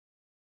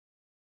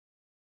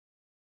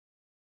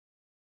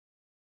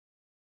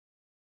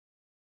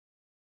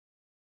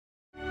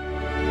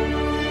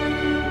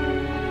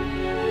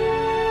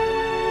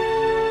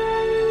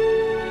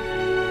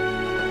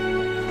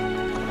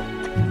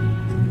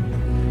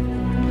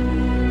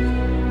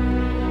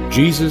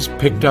Jesus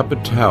picked up a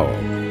towel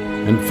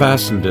and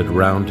fastened it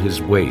around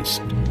his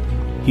waist.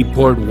 He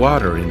poured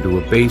water into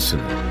a basin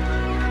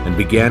and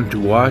began to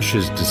wash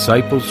his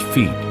disciples'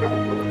 feet,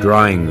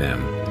 drying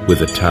them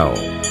with a towel.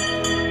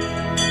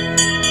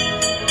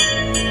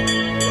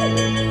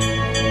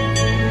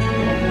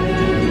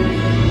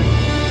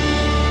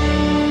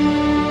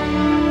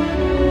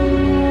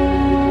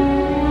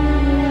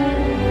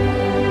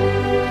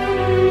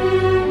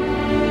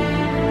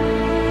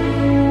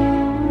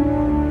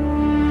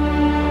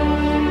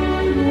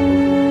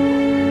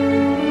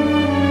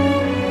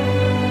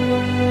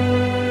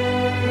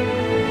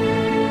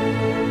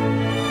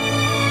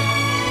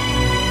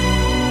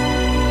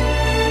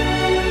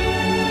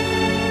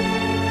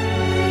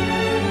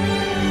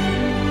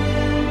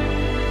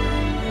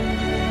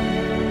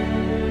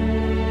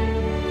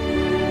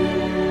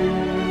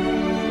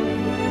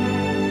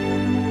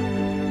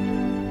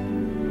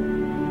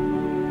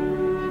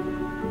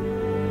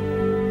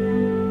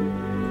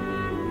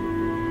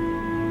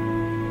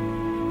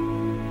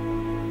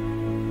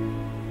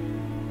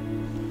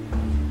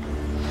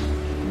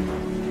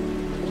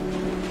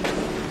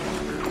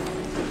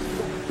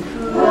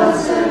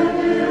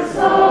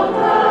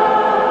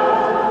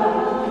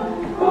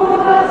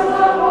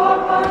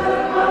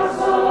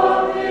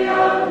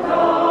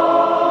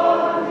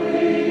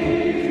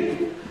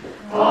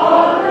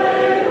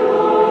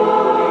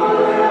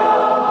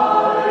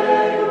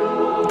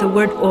 The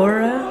word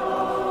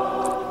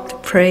aura, to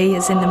pray,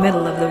 is in the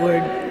middle of the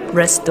word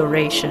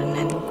restoration,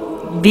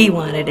 and B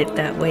wanted it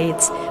that way.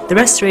 It's the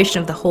restoration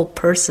of the whole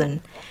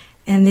person,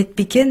 and it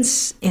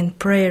begins in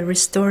prayer,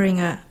 restoring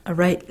a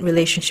right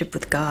relationship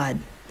with God.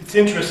 It's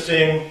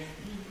interesting,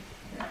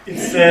 it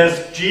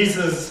says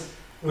Jesus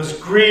was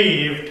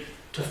grieved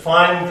to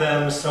find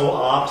them so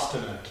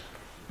obstinate.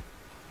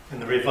 In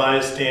the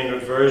Revised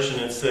Standard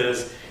Version it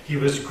says he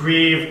was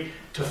grieved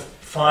to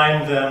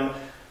find them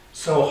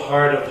so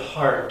hard of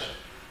heart.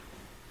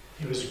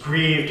 He was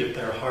grieved at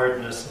their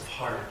hardness of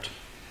heart.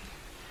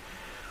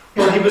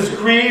 Well, he was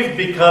grieved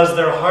because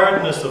their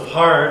hardness of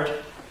heart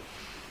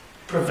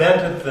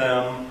prevented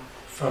them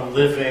from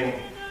living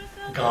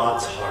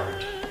God's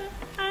heart.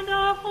 And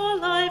our whole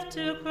life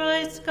to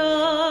Christ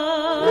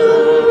God.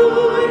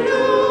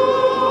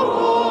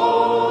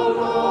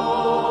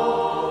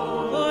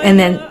 And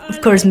then, of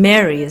course,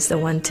 Mary is the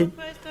one to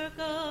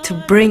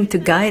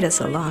guide us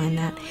along in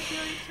that.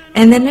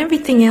 And then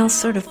everything else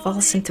sort of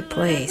falls into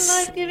place.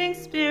 Life-giving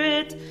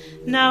Spirit,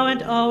 now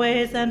and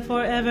always and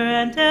forever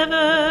and ever.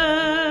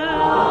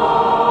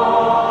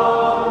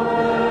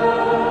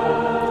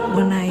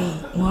 When I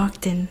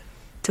walked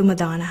into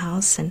Madonna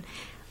House, and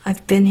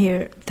I've been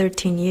here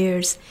 13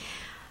 years,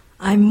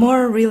 I'm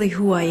more really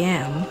who I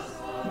am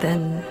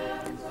than,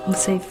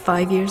 let's say,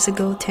 5 years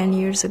ago, 10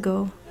 years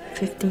ago,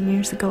 15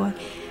 years ago.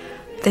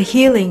 The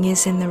healing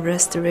is in the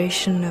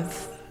restoration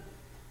of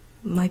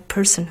my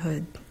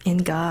personhood in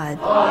God.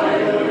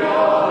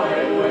 Hallelujah.